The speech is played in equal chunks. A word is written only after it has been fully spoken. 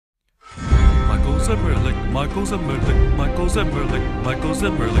Zimmerlich, Michael Zimmerlich, Michael Zimmerlich, Michael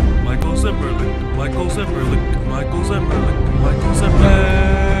Zimmerlich, Michael Zimmerlich, Michael Zimmerlich, Michael Zimmerlich, Michael Zimmerlich.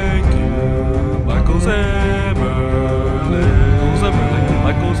 Thank you, Michael Zimmerlich,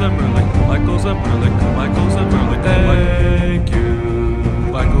 Michael Zimmerlich, Michael Zimmerlich, Michael Zimmerlich, thank you,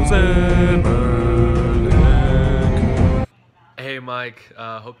 Michael Zimmerlich. Hey Mike,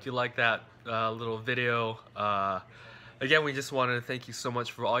 hope you like that little video. Again, we just wanted to thank you so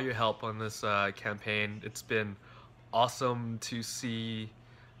much for all your help on this campaign. It's been awesome to see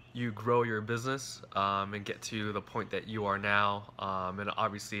you grow your business and get to the point that you are now. And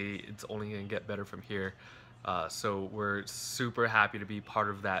obviously, it's only going to get better from here. So we're super happy to be part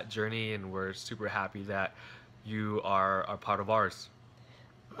of that journey, and we're super happy that you are a part of ours.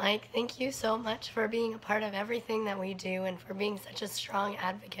 Mike, thank you so much for being a part of everything that we do and for being such a strong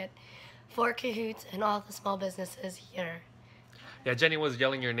advocate for COHOOTS and all the small businesses here. Yeah, Jenny was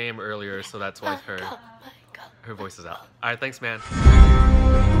yelling your name earlier, so that's why her voice is out. All right, thanks, man.